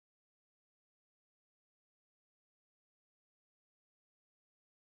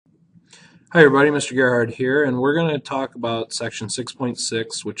Hi everybody, Mr. Gerhard here, and we're going to talk about section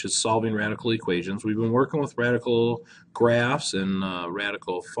 6.6, which is solving radical equations. We've been working with radical graphs and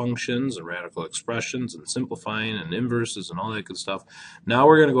radical functions and radical expressions and simplifying and inverses and all that good stuff. Now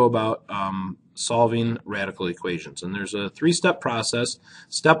we're going to go about solving radical equations, and there's a three-step process.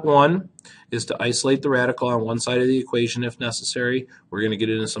 Step one is to isolate the radical on one side of the equation if necessary. We're going to get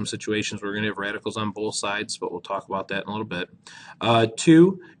into some situations where we're going to have radicals on both sides, but we'll talk about that in a little bit.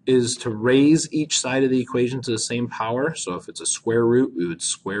 Two is to raise each side of the equation to the same power. So if it's a square root, we would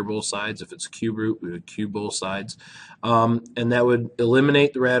square both sides. If it's a cube root, we would cube both sides. And that would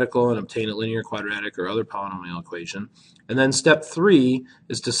eliminate the radical and obtain a linear, quadratic, or other polynomial equation. And then step three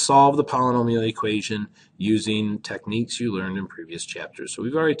is to solve the polynomial equation using techniques you learned in previous chapters. So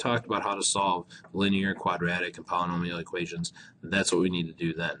we've already talked about how to solve linear, quadratic, and polynomial equations. That's what we need to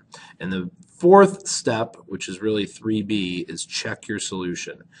do then. And the fourth step, which is really 3B, is check your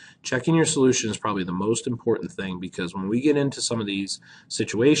solution. Checking your solution is probably the most important thing, because when we get into some of these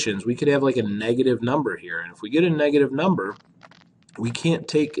situations, we could have like a negative number here. And if we get a negative number, we can't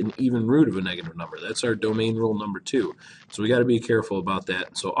take an even root of a negative number. That's our domain rule number 2. So we got to be careful about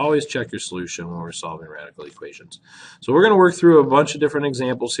that. So always check your solution when we're solving radical equations. So we're going to work through a bunch of different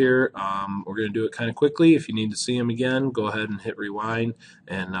examples here. We're going to do it kind of quickly. If you need to see them again, go ahead and hit rewind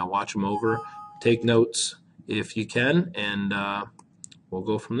and watch them over. Take notes if you can, and we'll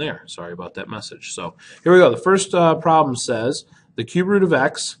go from there. Sorry about that message. So here we go. The first problem says the cube root of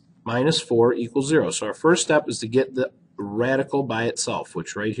x minus 4 equals 0. So our first step is to get the radical by itself,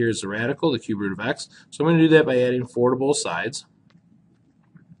 which right here is the radical, the cube root of x. So I'm going to do that by adding 4 to both sides.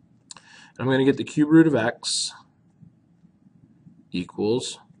 I'm going to get the cube root of x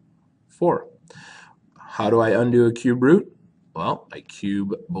equals 4. How do I undo a cube root? Well, I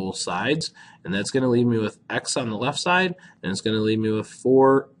cube both sides, and that's going to leave me with x on the left side, and it's going to leave me with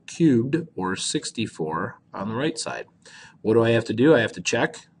 4 cubed, or 64, on the right side. What do I have to do? I have to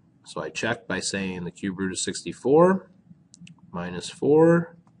check. So I check by saying the cube root of 64 minus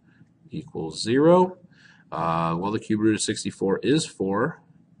 4 equals 0. Well, the cube root of 64 is 4,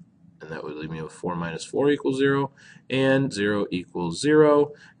 and that would leave me with 4 minus 4 equals 0, and 0 equals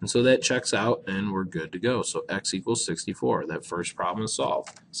 0. And so that checks out, and we're good to go. So x equals 64. That first problem is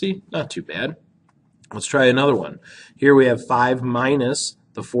solved. See, not too bad. Let's try another one. Here we have 5 minus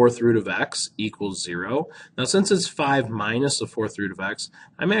the fourth root of x equals 0. Now, since it's 5 minus the fourth root of x,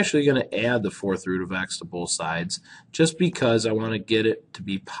 I'm actually going to add the fourth root of x to both sides, just because I want to get it to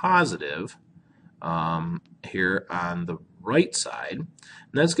be positive here on the right side. And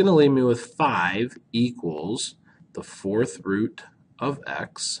that's going to leave me with 5 equals the fourth root of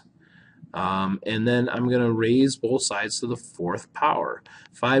x. And then I'm going to raise both sides to the fourth power.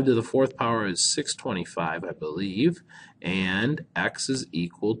 5 to the fourth power is 625, I believe, and x is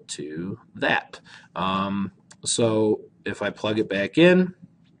equal to that. So if I plug it back in,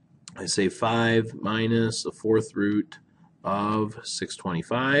 I say 5 minus the fourth root of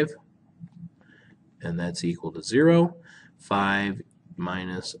 625, and that's equal to 0. 5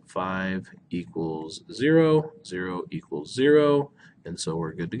 minus 5 equals 0. 0 equals 0. And so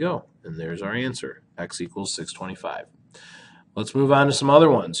we're good to go. And there's our answer, x equals 625. Let's move on to some other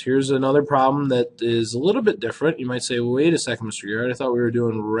ones. Here's another problem that is a little bit different. You might say, well, wait a second, Mr. Garrett, I thought we were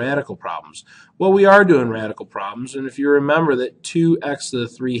doing radical problems. Well, we are doing radical problems, and if you remember that 2x to the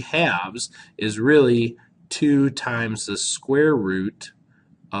 3 halves is really 2 times the square root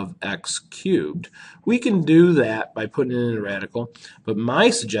of x cubed. We can do that by putting it in a radical, but my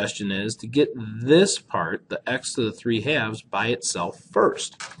suggestion is to get this part, the x to the 3 halves, by itself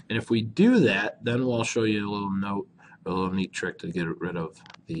first. And if we do that, then we'll show you a little note, a little neat trick to get rid of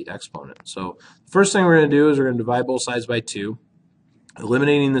the exponent. So the first thing we're going to do is we're going to divide both sides by 2,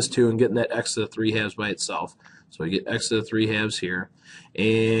 eliminating this 2 and getting that x to the 3 halves by itself. So we get x to the 3 halves here,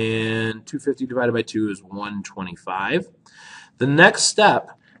 and 250 divided by 2 is 125. The next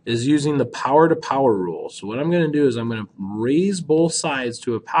step is using the power to power rule. So what I'm going to do is I'm going to raise both sides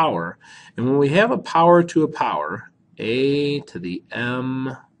to a power, and when we have a power to a power, a to the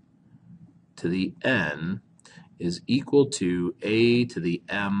m to the n is equal to a to the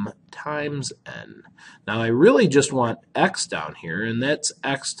m times n. Now I really just want x down here, and that's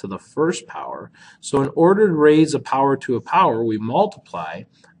x to the first power. So in order to raise a power to a power, we multiply.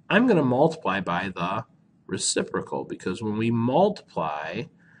 I'm going to multiply by the reciprocal, because when we multiply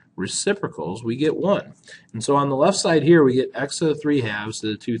reciprocals, we get 1. And so on the left side here, we get x to the 3 halves to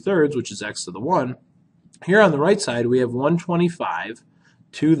the 2/3, which is x to the 1. Here on the right side, we have 125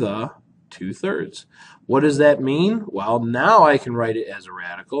 to the 2/3. What does that mean? Well, now I can write it as a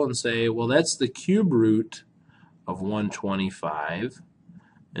radical and say, well, that's the cube root of 125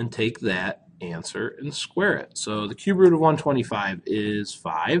 and take that answer and square it. So the cube root of 125 is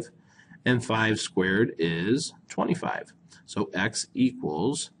 5, and 5 squared is 25. So x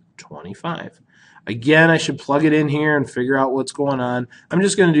equals 25. Again, I should plug it in here and figure out what's going on. I'm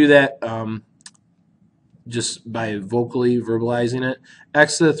just going to do that just by vocally verbalizing it.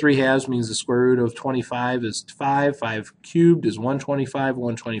 X to the 3 halves means the square root of 25 is 5. 5 cubed is 125.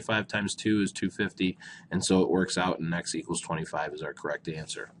 125 times 2 is 250. And so it works out, and x equals 25 is our correct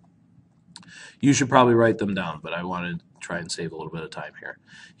answer. You should probably write them down, but I want to try and save a little bit of time here.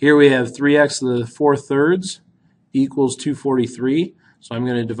 Here we have 3x to the 4 thirds equals 243. So I'm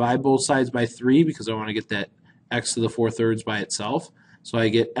going to divide both sides by 3 because I want to get that x to the 4 thirds by itself. So I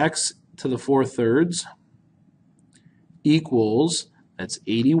get x to the 4 thirds equals, that's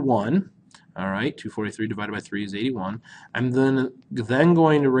 81. All right, 243 divided by 3 is 81. I'm then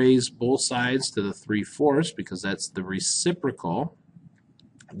going to raise both sides to the 3/4 because that's the reciprocal.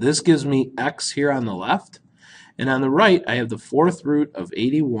 This gives me x here on the left, and on the right I have the 4th root of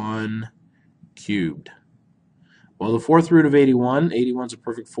 81 cubed. Well, the 4th root of 81, 81 is a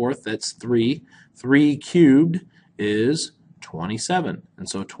perfect fourth, that's 3. 3 cubed is 27, and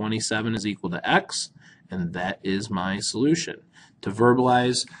so 27 is equal to x, and that is my solution. To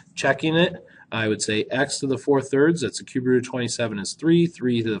verbalize checking it, I would say x to the 4 thirds, that's the cube root of 27 is 3.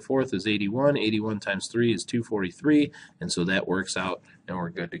 3 to the 4th is 81. 81 times 3 is 243, and so that works out, and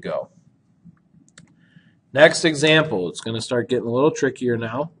we're good to go. Next example, it's going to start getting a little trickier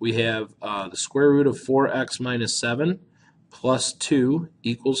now. We have the square root of 4x minus 7 plus 2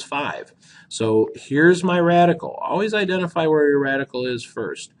 equals 5. So here's my radical. Always identify where your radical is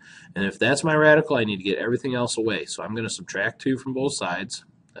first. And if that's my radical, I need to get everything else away. So I'm going to subtract 2 from both sides.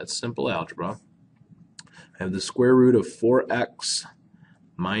 That's simple algebra. I have the square root of 4x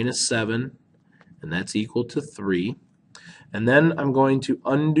minus 7, and that's equal to 3. And then I'm going to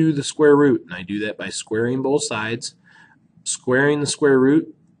undo the square root, and I do that by squaring both sides. Squaring the square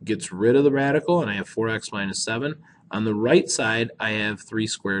root gets rid of the radical, and I have 4x minus 7. On the right side, I have 3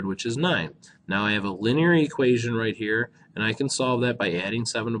 squared, which is 9. Now I have a linear equation right here, and I can solve that by adding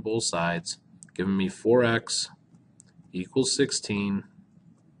 7 to both sides, giving me 4x equals 16,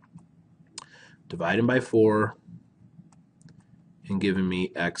 dividing by 4, and giving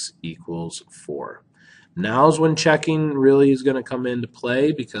me x equals 4. Now's when checking really is going to come into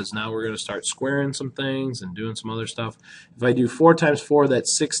play, because now we're going to start squaring some things and doing some other stuff. If I do 4 times 4,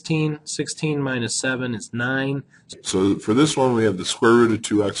 that's 16. 16 minus 7 is 9. So for this one, we have the square root of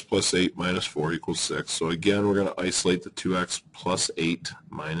 2x plus 8 minus 4 equals 6. So again, we're going to isolate the 2x plus 8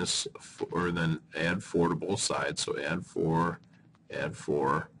 minus 4, then add 4 to both sides. So add 4,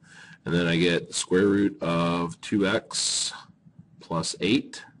 and then I get the square root of 2x plus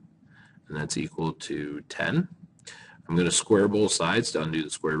 8. And that's equal to 10. I'm going to square both sides to undo the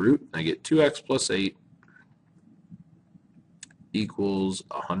square root. I get 2x plus 8 equals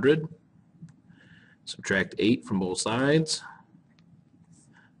 100. Subtract 8 from both sides.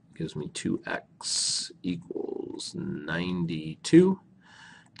 Gives me 2x equals 92.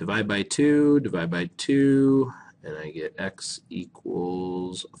 Divide by 2, and I get x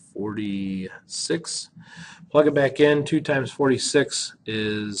equals 46. Plug it back in. 2 times 46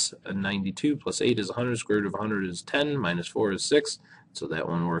 is 92, plus 8 is 100. Square root of 100 is 10, minus 4 is 6. So that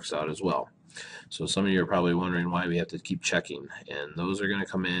one works out as well. So some of you are probably wondering why we have to keep checking, and those are going to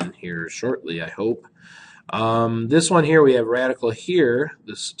come in here shortly, I hope. This one here, we have radical here,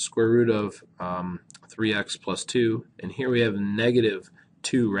 this square root of 3x plus 2, and here we have negative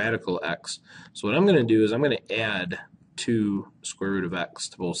 2 radical x. So what I'm going to do is I'm going to add 2 square root of x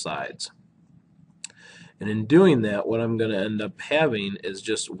to both sides. And in doing that, what I'm going to end up having is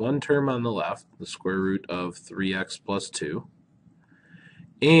just one term on the left, the square root of 3x plus 2,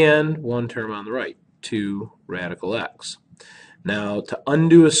 and one term on the right, 2 radical x. Now, to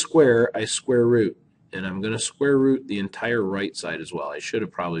undo a square, I square root, and I'm going to square root the entire right side as well. I should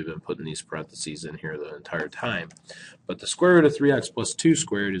have probably been putting these parentheses in here the entire time. But the square root of 3x plus 2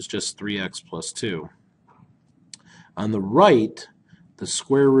 squared is just 3x plus 2. On the right, the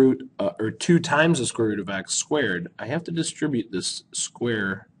square root, or 2 times the square root of x squared, I have to distribute this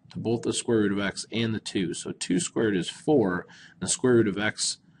square to both the square root of x and the 2. So 2 squared is 4, and the square root of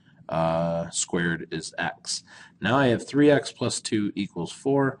x squared is x. Now I have 3x plus 2 equals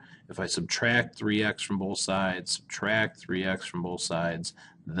 4. If I subtract 3x from both sides, subtract 3x from both sides,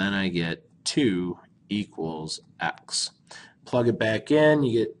 then I get 2 equals x. Plug it back in,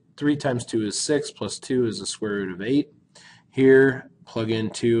 you get 3 times 2 is 6, plus 2 is the square root of 8. Here, plug in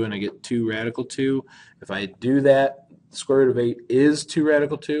 2 and I get 2 radical 2. If I do that, the square root of 8 is 2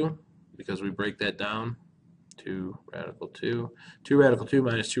 radical 2, because we break that down. 2 radical 2. 2 radical 2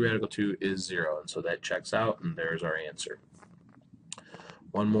 minus 2 radical 2 is 0, and so that checks out, and there's our answer.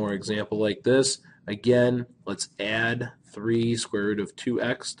 One more example like this. Again, let's add 3 square root of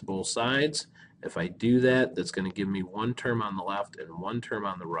 2x to both sides. If I do that, that's going to give me one term on the left and one term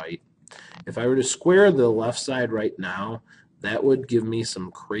on the right. If I were to square the left side right now, that would give me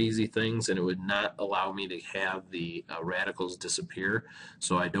some crazy things, and it would not allow me to have the radicals disappear.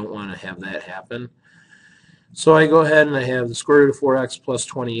 So I don't want to have that happen. So I go ahead and I have the square root of 4x plus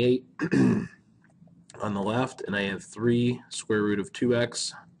 28 on the left, and I have 3 square root of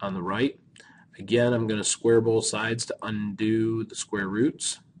 2x on the right. Again, I'm going to square both sides to undo the square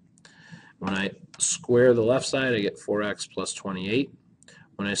roots. When I square the left side, I get 4x plus 28.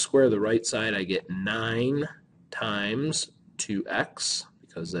 When I square the right side, I get 9 times 2x,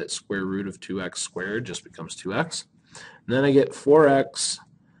 because that square root of 2x squared just becomes 2x. And then I get 4x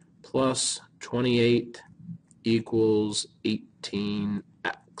plus 28 equals 18x,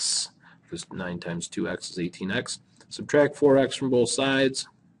 because 9 times 2x is 18x. Subtract 4x from both sides,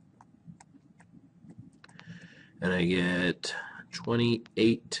 and I get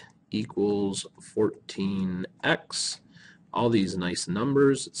 28 equals 14x. All these nice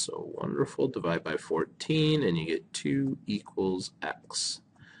numbers, it's so wonderful. Divide by 14 and you get 2 equals x.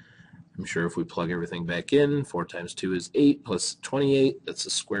 I'm sure if we plug everything back in, 4 times 2 is 8 plus 28, that's the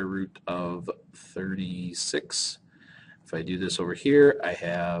square root of 36. If I do this over here, I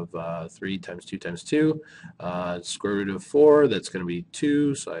have 3 times 2 times 2, square root of 4, that's going to be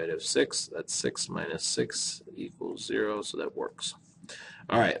 2, so I'd have 6. That's 6 minus 6 equals 0, so that works.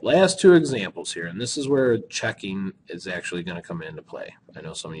 All right, last 2 examples here, and this is where checking is actually going to come into play. I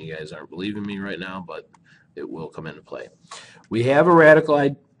know some of you guys aren't believing me right now, but it will come into play. We have a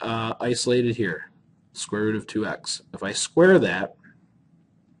radical isolated here, square root of 2x. If I square that,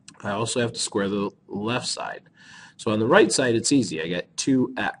 I also have to square the left side. So on the right side, it's easy. I get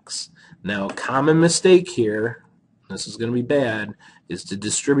 2x. Now, common mistake here, this is going to be bad, is to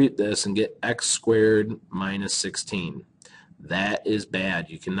distribute this and get x squared minus 16. That is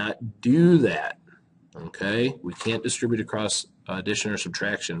bad. You cannot do that. Okay? We can't distribute across addition or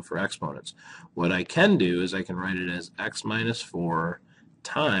subtraction for exponents. What I can do is I can write it as x minus 4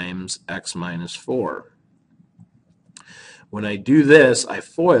 times x minus 4. When I do this, I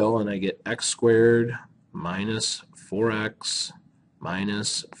FOIL and I get x squared minus 4x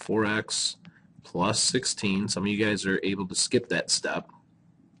minus 4x plus 16. Some of you guys are able to skip that step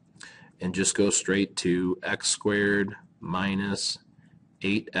and just go straight to x squared minus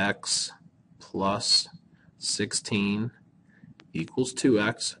 8x plus 16 equals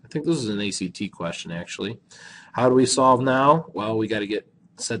 2x. I think this is an ACT question, actually. How do we solve now? Well, we got to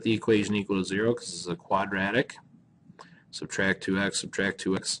set the equation equal to 0 because this is a quadratic. Subtract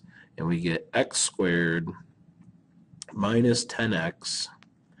 2x, and we get x squared minus 10x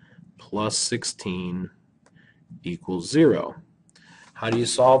plus 16 equals 0. How do you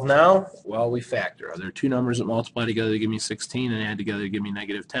solve now? Well, we factor. Are there 2 numbers that multiply together to give me 16 and add together to give me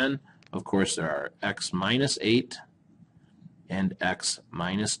negative 10? Of course there are. X minus 8 and x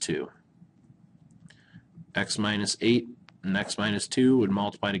minus 2. X minus 8 and x minus 2 would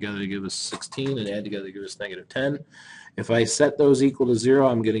multiply together to give us 16 and add together to give us negative 10. If I set those equal to 0,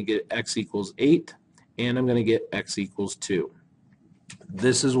 I'm going to get x equals 8, and I'm going to get x equals 2.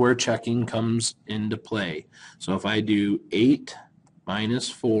 This is where checking comes into play. So if I do 8 minus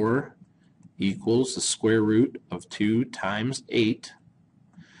 4 equals the square root of 2 times 8.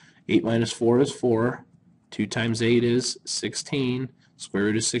 8 minus 4 is 4. 2 times 8 is 16. Square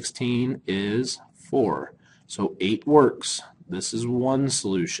root of 16 is 4. So 8 works. This is one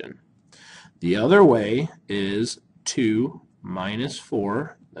solution. The other way is 2 minus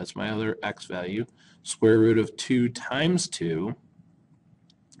 4. That's my other x value. Square root of 2 times 2.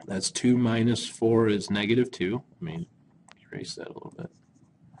 That's 2 minus 4 is negative 2. Let me erase that a little bit.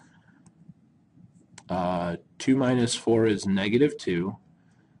 2 minus 4 is negative 2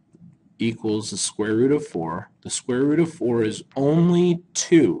 equals the square root of 4. The square root of 4 is only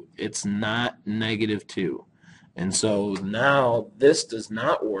 2. It's not negative 2. And so now this does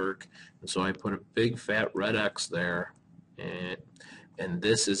not work. And so I put a big fat red X there. And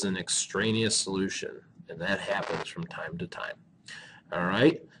this is an extraneous solution. And that happens from time to time. All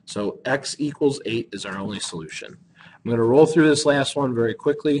right? So x equals 8 is our only solution. I'm going to roll through this last one very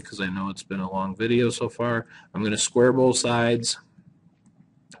quickly because I know it's been a long video so far. I'm going to square both sides.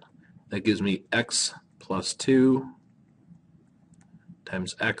 That gives me x plus 2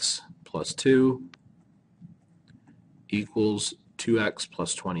 times x plus 2 equals 2x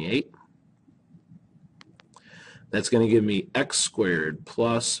plus 28. That's going to give me x squared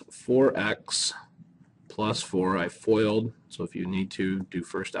plus 4x plus 4. I foiled, so if you need to, do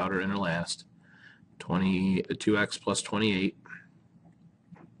first outer, inner, last. 2x plus 28.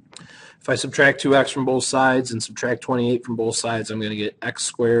 If I subtract 2x from both sides and subtract 28 from both sides, I'm going to get x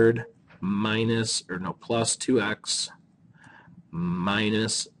squared plus 2x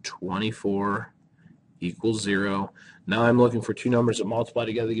minus 24 equals 0. Now I'm looking for two numbers that multiply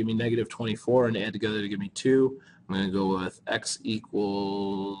together to give me negative 24 and add together to give me 2. I'm going to go with x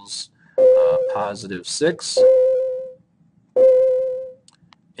equals positive 6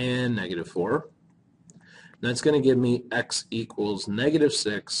 and negative 4. That's going to give me x equals negative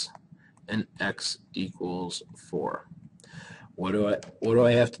 6 and x equals 4. What do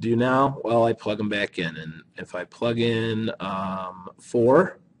I have to do now? Well, I plug them back in, and if I plug in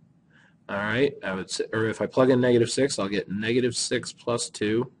 4, all right, I would say, or if I plug in negative 6, I'll get negative 6 plus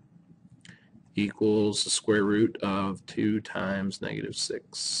 2 equals the square root of 2 times negative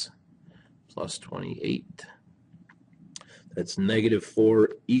 6 plus 28. That's negative 4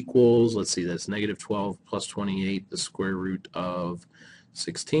 equals, let's see, that's negative 12 plus 28, the square root of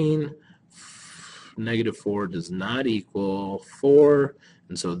 16. Negative 4 does not equal 4,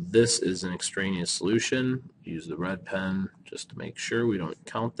 and so this is an extraneous solution. Use the red pen just to make sure we don't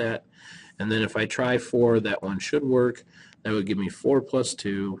count that. And then if I try 4, that one should work. That would give me 4 plus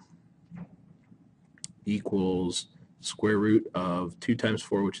 2 equals square root of 2 times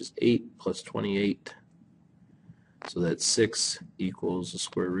 4, which is 8, plus 28. So that's 6 equals the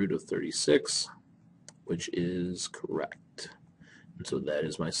square root of 36, which is correct. And so that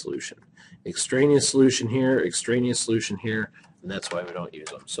is my solution. Extraneous solution here, and that's why we don't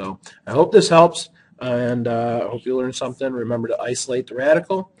use them. So I hope this helps, and I hope you learned something. Remember to isolate the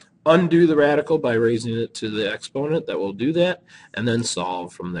radical, undo the radical by raising it to the exponent. That will do that, and then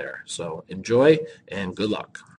solve from there. So enjoy, and good luck.